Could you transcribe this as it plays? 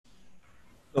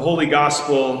The Holy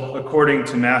Gospel according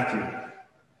to Matthew.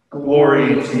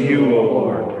 Glory to you, O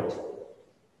Lord.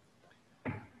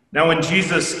 Now when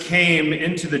Jesus came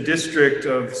into the district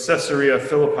of Caesarea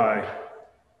Philippi,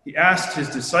 he asked his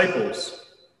disciples,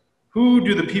 "Who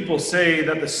do the people say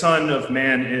that the Son of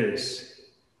Man is?"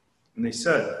 And they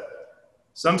said,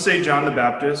 "Some say John the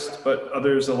Baptist, but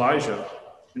others Elijah,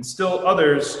 and still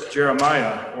others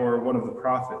Jeremiah or one of the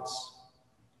prophets."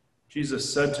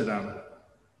 Jesus said to them,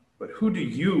 "But who do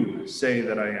you say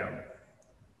that I am?"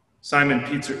 Simon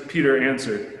Peter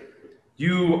answered,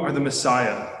 "You are the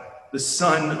Messiah, the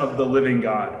Son of the living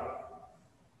God."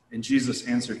 And Jesus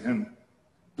answered him,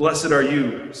 "Blessed are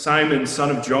you, Simon,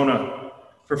 son of Jonah,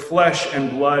 for flesh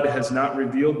and blood has not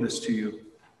revealed this to you,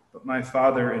 but my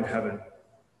Father in heaven.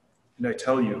 And I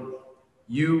tell you,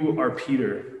 you are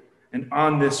Peter, and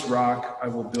on this rock I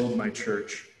will build my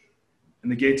church,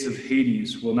 and the gates of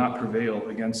Hades will not prevail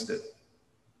against it.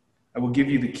 I will give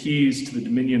you the keys to the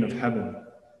dominion of heaven,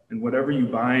 and whatever you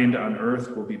bind on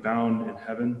earth will be bound in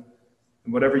heaven,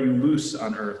 and whatever you loose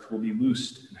on earth will be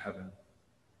loosed in heaven."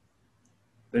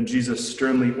 Then Jesus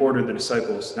sternly ordered the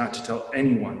disciples not to tell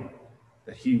anyone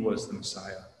that he was the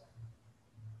Messiah.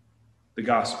 The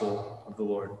Gospel of the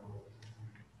Lord.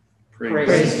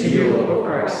 Praise to you, O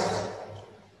Christ.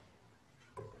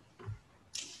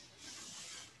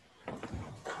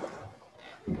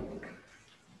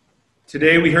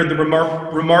 Today we heard the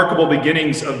remarkable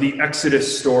beginnings of the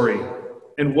Exodus story,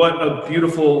 and what a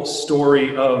beautiful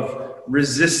story of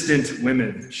resistant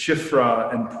women,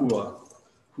 Shiphrah and Puah,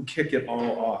 who kick it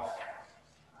all off.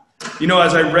 You know,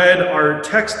 as I read our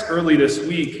text early this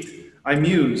week, I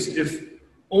mused, if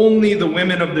only the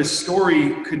women of this story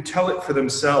could tell it for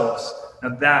themselves. Now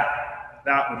that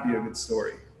would be a good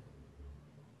story.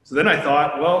 So then I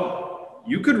thought, well,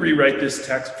 you could rewrite this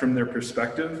text from their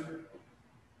perspective.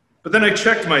 But then I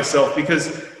checked myself,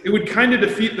 because it would kind of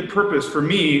defeat the purpose for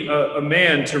me, a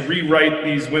man, to rewrite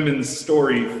these women's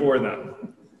story for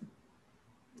them.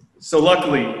 So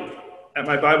luckily, at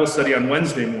my Bible study on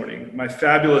Wednesday morning, my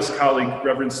fabulous colleague,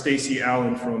 Reverend Stacy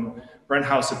Allen from Brent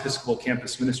House Episcopal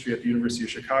Campus Ministry at the University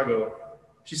of Chicago,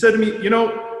 she said to me, "You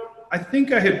know, I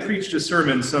think I had preached a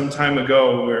sermon some time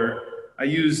ago where I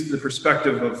used the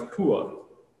perspective of Puah.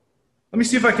 Let me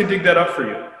see if I can dig that up for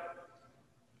you."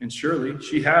 And surely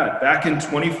she had. Back in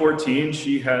 2014,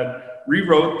 she had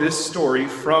rewrote this story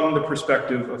from the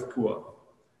perspective of Puah.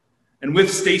 And with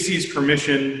Stacy's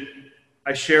permission,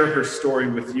 I share her story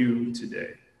with you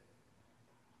today.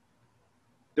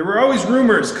 There were always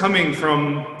rumors coming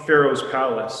from Pharaoh's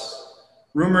palace,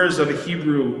 rumors of a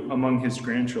Hebrew among his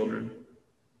grandchildren,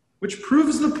 which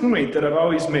proves the point that I've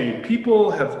always made. People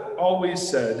have always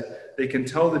said they can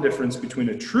tell the difference between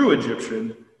a true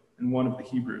Egyptian and one of the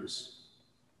Hebrews.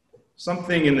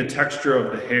 Something in the texture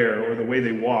of the hair, or the way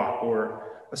they walk,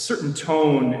 or a certain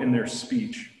tone in their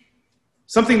speech.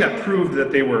 Something that proved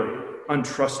that they were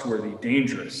untrustworthy,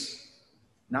 dangerous,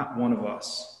 not one of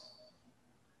us.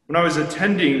 When I was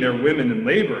attending their women in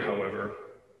labor, however,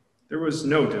 there was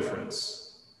no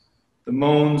difference. The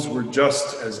moans were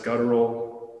just as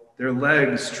guttural. Their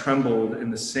legs trembled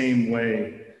in the same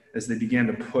way as they began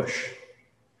to push.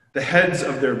 The heads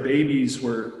of their babies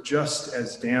were just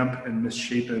as damp and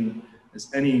misshapen as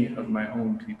any of my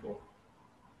own people.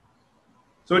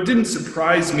 So it didn't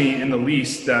surprise me in the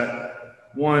least that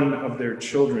one of their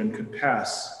children could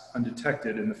pass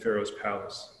undetected in the Pharaoh's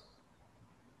palace.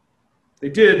 They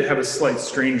did have a slight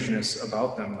strangeness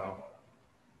about them, though,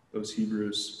 those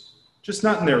Hebrews, just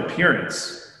not in their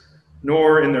appearance,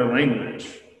 nor in their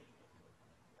language.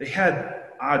 They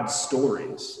had odd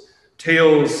stories,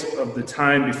 tales of the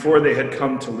time before they had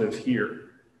come to live here.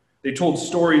 They told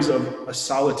stories of a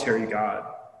solitary God,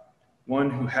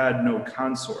 one who had no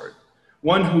consort,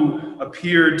 one who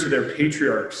appeared to their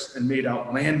patriarchs and made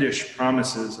outlandish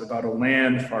promises about a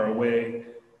land far away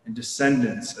and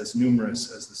descendants as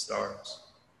numerous as the stars.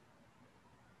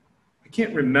 I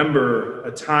can't remember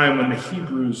a time when the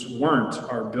Hebrews weren't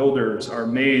our builders, our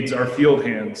maids, our field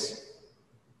hands.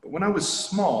 But when I was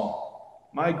small,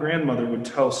 my grandmother would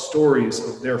tell stories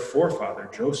of their forefather,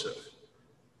 Joseph,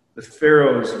 the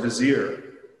Pharaoh's vizier,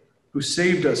 who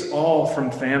saved us all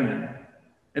from famine,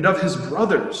 and of his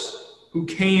brothers who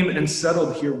came and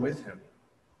settled here with him.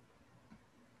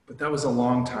 But that was a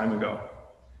long time ago,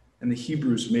 and the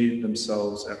Hebrews made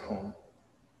themselves at home.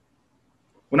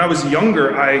 When I was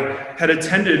younger, I had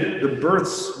attended the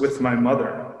births with my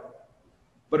mother,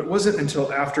 but it wasn't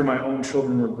until after my own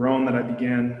children were grown that I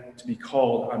began to be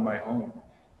called on my own.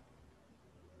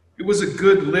 It was a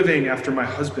good living after my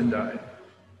husband died.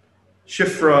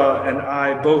 Shiphrah and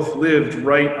I both lived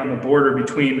right on the border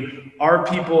between our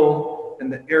people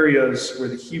and the areas where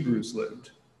the Hebrews lived.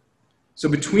 So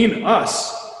between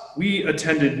us, we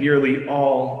attended nearly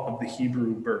all of the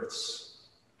Hebrew births.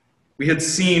 We had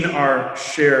seen our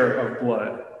share of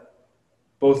blood,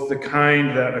 both the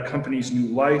kind that accompanies new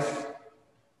life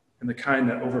and the kind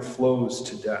that overflows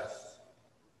to death.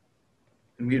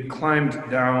 And we had climbed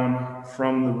down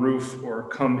from the roof or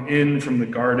come in from the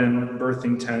garden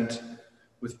birthing tent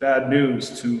with bad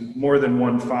news to more than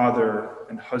one father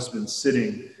and husband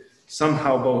sitting,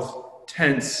 somehow both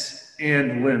tense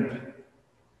and limp,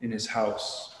 in his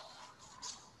house.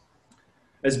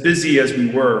 As busy as we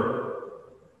were,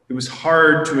 it was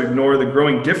hard to ignore the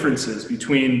growing differences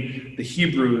between the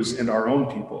Hebrews and our own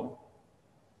people.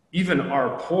 Even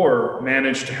our poor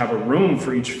managed to have a room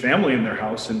for each family in their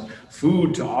house and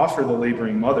food to offer the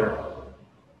laboring mother.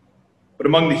 But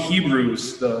among the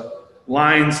Hebrews, the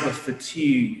lines of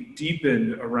fatigue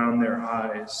deepened around their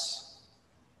eyes,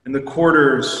 and the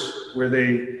quarters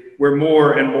were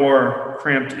more and more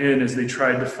cramped in as they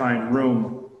tried to find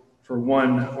room for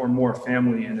one or more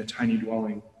family in a tiny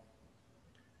dwelling.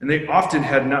 And they often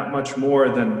had not much more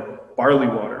than barley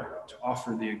water to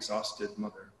offer the exhausted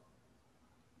mother.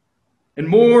 And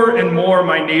more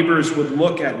my neighbors would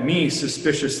look at me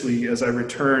suspiciously as I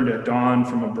returned at dawn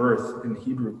from a birth in the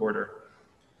Hebrew quarter.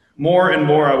 More and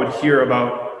more I would hear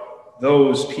about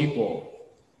those people.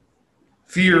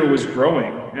 Fear was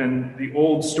growing, and the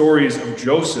old stories of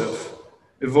Joseph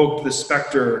evoked the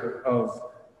specter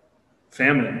of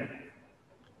famine.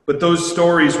 But those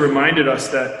stories reminded us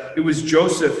that it was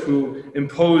Joseph who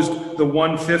imposed the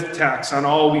 1/5 tax on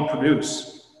all we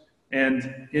produce.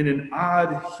 And in an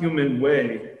odd human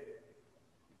way,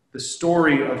 the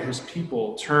story of his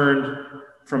people turned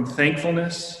from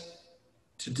thankfulness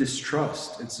to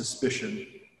distrust and suspicion.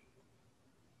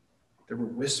 There were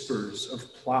whispers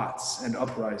of plots and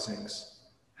uprisings.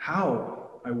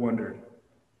 How, I wondered?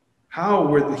 How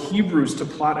were the Hebrews to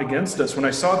plot against us when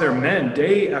I saw their men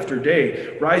day after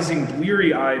day rising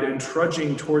bleary-eyed and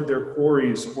trudging toward their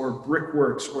quarries or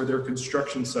brickworks or their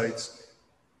construction sites,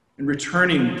 and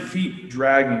returning feet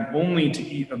dragging only to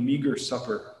eat a meager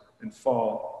supper and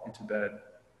fall into bed?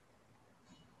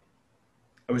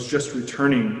 I was just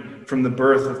returning from the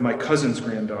birth of my cousin's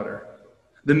granddaughter,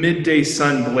 the midday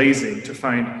sun blazing, to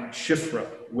find Shifra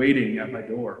waiting at my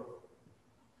door.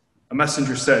 A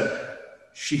messenger said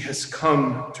she has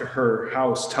come to her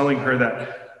house, telling her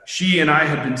that she and I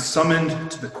had been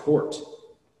summoned to the court.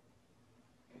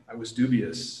 I was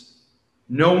dubious.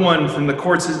 No one from the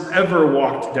courts has ever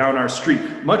walked down our street,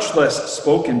 much less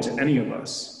spoken to any of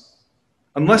us.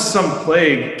 Unless some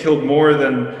plague killed more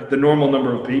than the normal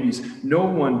number of babies, no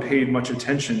one paid much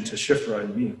attention to Shifra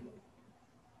and me.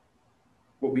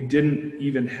 What we didn't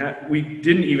even have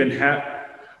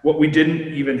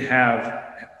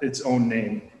its own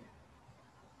name.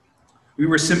 We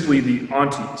were simply the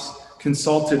aunties,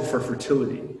 consulted for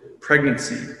fertility,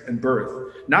 pregnancy, and birth,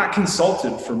 not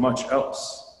consulted for much else.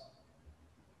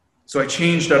 So I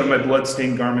changed out of my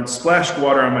blood-stained garments, splashed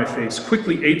water on my face,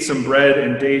 quickly ate some bread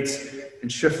and dates, and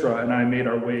Shifra and I made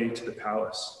our way to the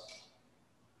palace.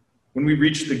 When we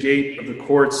reached the gate of the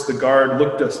courts, the guard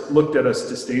looked at us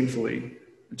disdainfully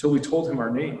until we told him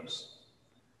our names.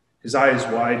 His eyes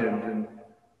widened, and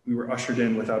we were ushered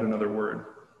in without another word.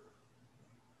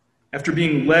 After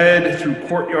being led through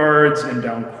courtyards and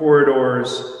down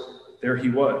corridors, there he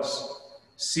was,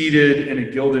 seated in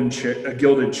a gilded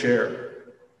chair,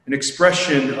 an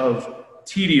expression of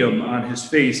tedium on his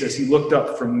face as he looked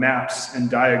up from maps and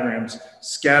diagrams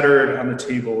scattered on the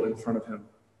table in front of him.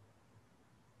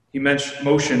 He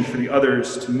motioned for the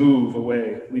others to move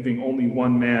away, leaving only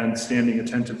one man standing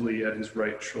attentively at his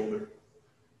right shoulder.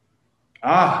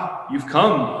 "Ah, you've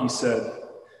come," he said,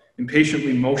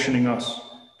 impatiently motioning us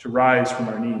to rise from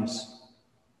our knees.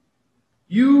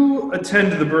 "You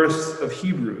attend the births of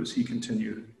Hebrews," he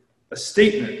continued, a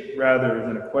statement rather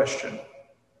than a question.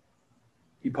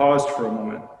 He paused for a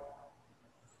moment.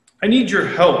 "I need your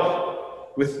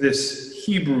help with this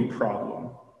Hebrew problem."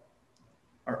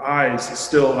 Our eyes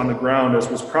still on the ground as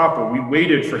was proper, we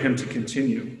waited for him to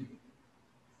continue.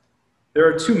 "There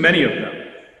are too many of them.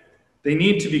 They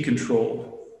need to be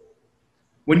controlled.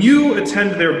 When you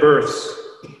attend their births,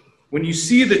 when you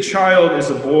see the child is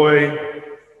a boy,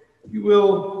 you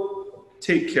will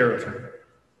take care of him.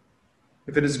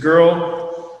 If it is a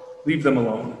girl, leave them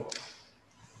alone."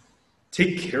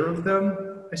 "Take care of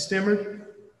them?" I stammered,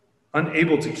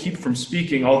 unable to keep from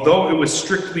speaking, although it was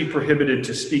strictly prohibited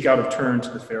to speak out of turn to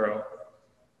the Pharaoh.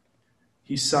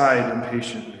 He sighed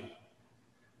impatiently.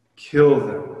 "Kill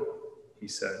them," he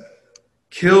said.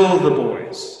 "Kill the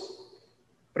boys.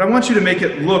 But I want you to make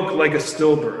it look like a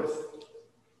stillbirth.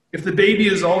 If the baby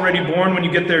is already born when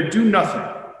you get there, do nothing.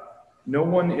 No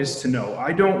one is to know.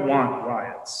 I don't want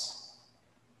riots.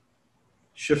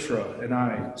 Shifra and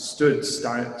I stood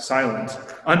silent,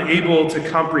 unable to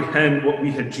comprehend what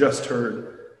we had just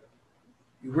heard.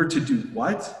 We were to do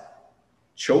what?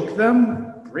 Choke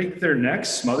them? Break their necks?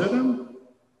 Smother them?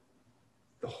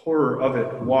 The horror of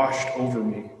it washed over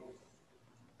me.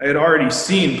 I had already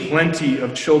seen plenty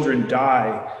of children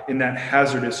die in that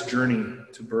hazardous journey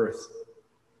to birth.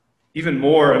 Even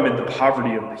more amid the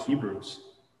poverty of the Hebrews.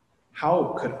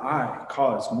 How could I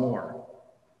cause more?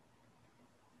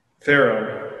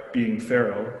 Pharaoh, being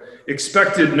Pharaoh,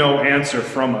 expected no answer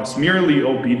from us, merely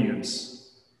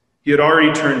obedience. He had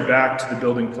already turned back to the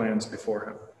building plans before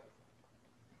him.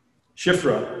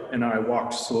 Shifra and I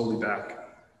walked slowly back,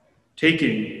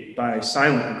 taking, by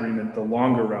silent agreement, the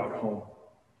longer route home.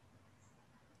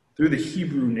 Through the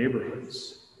Hebrew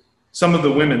neighborhoods, some of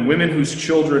the women whose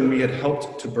children we had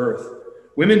helped to birth,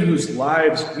 women whose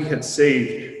lives we had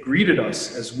saved, greeted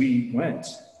us as we went.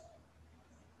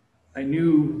 I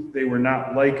knew they were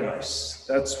not like us.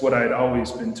 That's what I'd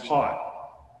always been taught.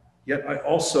 Yet I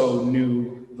also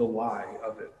knew the lie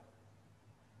of it.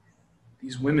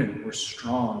 These women were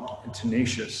strong and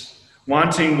tenacious,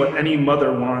 wanting what any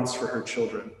mother wants for her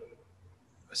children: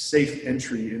 a safe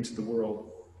entry into the world,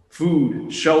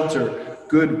 food, shelter,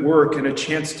 good work, and a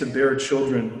chance to bear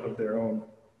children of their own.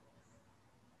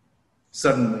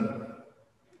 Suddenly,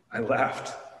 I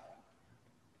laughed.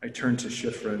 I turned to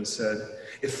Shifra and said,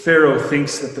 if Pharaoh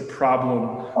thinks that the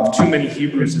problem of too many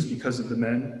Hebrews is because of the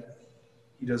men,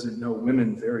 he doesn't know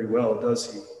women very well,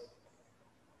 does he?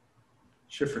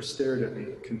 Shifra stared at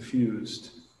me,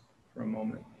 confused, for a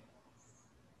moment.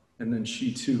 And then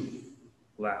she, too,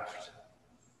 laughed.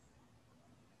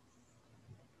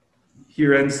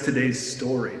 Here ends today's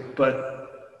story,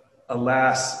 but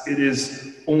alas, it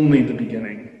is only the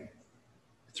beginning.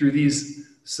 Through these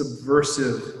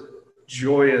subversive,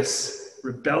 joyous,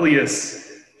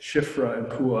 rebellious Shifra and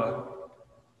Pua,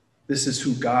 this is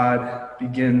who God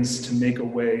begins to make a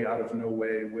way out of no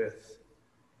way with.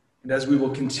 And as we will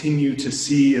continue to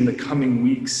see in the coming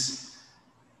weeks,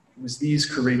 it was these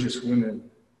courageous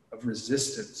women of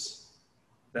resistance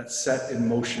that set in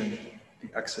motion the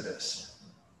Exodus.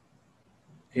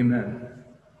 Amen.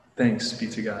 Thanks be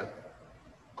to God.